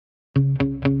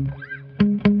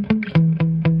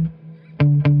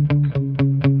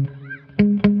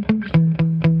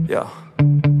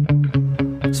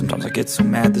get so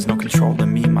mad, there's no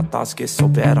controlling me. My thoughts get so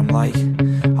bad, I'm like,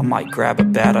 I might grab a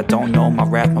bat, I don't know. My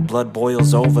wrath, my blood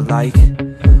boils over like,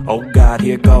 oh God,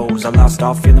 here goes. I lost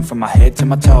all feeling from my head to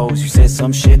my toes. You said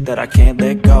some shit that I can't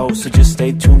let go, so just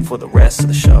stay tuned for the rest of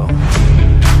the show.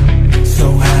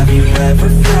 So have you ever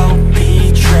felt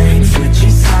betrayed?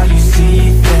 Switches how you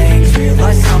see things,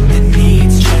 realize something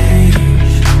needs change.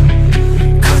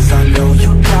 Cause I know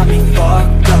you got me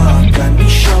fucked up, let me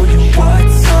show you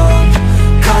what's up.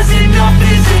 Cause enough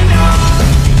is enough.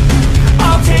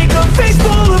 I'll take a face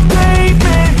full of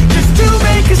pavement just to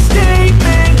make a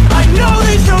statement. I know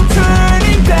there's no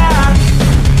turning back.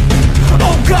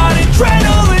 Oh God,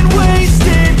 adrenaline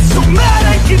wasted, so mad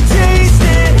I can taste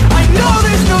it. I know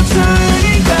there's no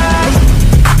turning back.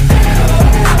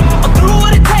 I'll do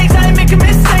what it takes, I ain't making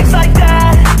mistakes like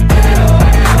that.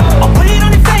 I'll bleed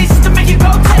on your face to make you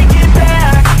go take it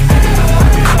back.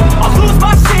 I'll lose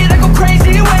my shit, I go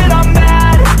crazy when I'm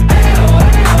mad.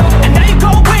 And now you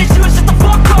go wish you would shut the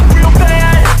fuck up real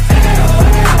bad.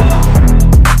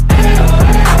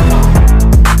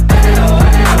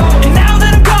 And now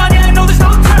that I'm gone, yeah, I know there's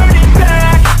no turning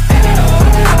back.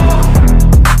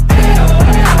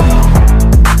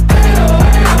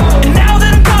 And now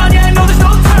that I'm gone, yeah, I know there's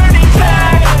no turning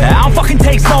back. I don't fucking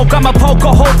take smoke, I'ma poke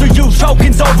a hole through you,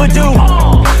 choking's overdue.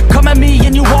 Come at me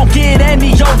and you won't get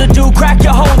any older, dude. Crack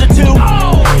your holder too.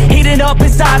 Heating up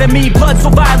inside of me, blood so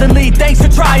violently. Thanks for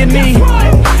trying me.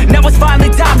 Now it's finally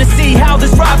time to see how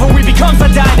this rivalry becomes a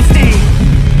dynasty.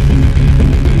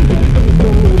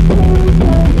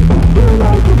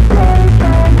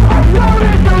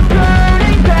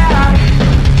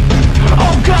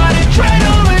 Oh God,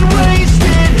 adrenaline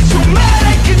wasted, so mad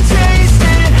I can taste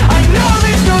it. I know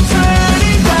there's no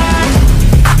turning back.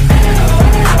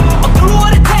 I'll do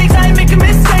what it takes, I ain't making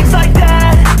mistakes like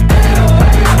that.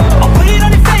 I'll bleed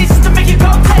on your face to make you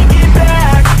go take it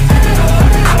back.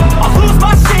 I'll lose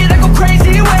my shit, I go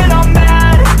crazy when I'm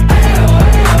mad.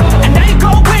 And now you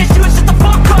go wish you would shut the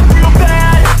fuck up real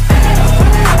bad.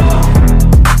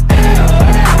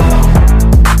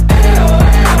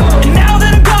 And now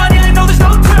that I'm gone, yeah, I know there's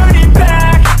no turning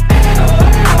back.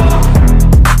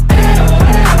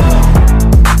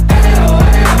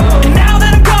 And now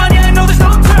that I'm gone, yeah, I know there's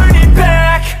no turning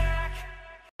back.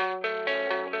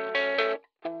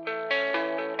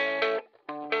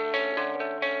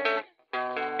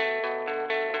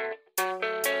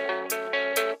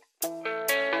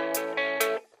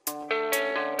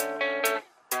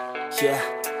 Yeah,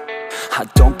 I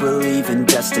don't believe in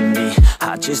destiny,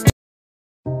 I just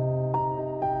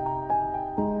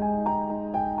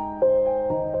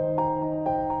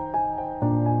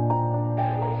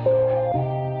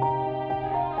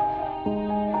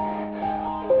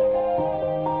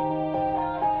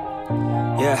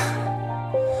yeah,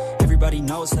 everybody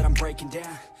knows that I'm breaking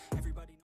down.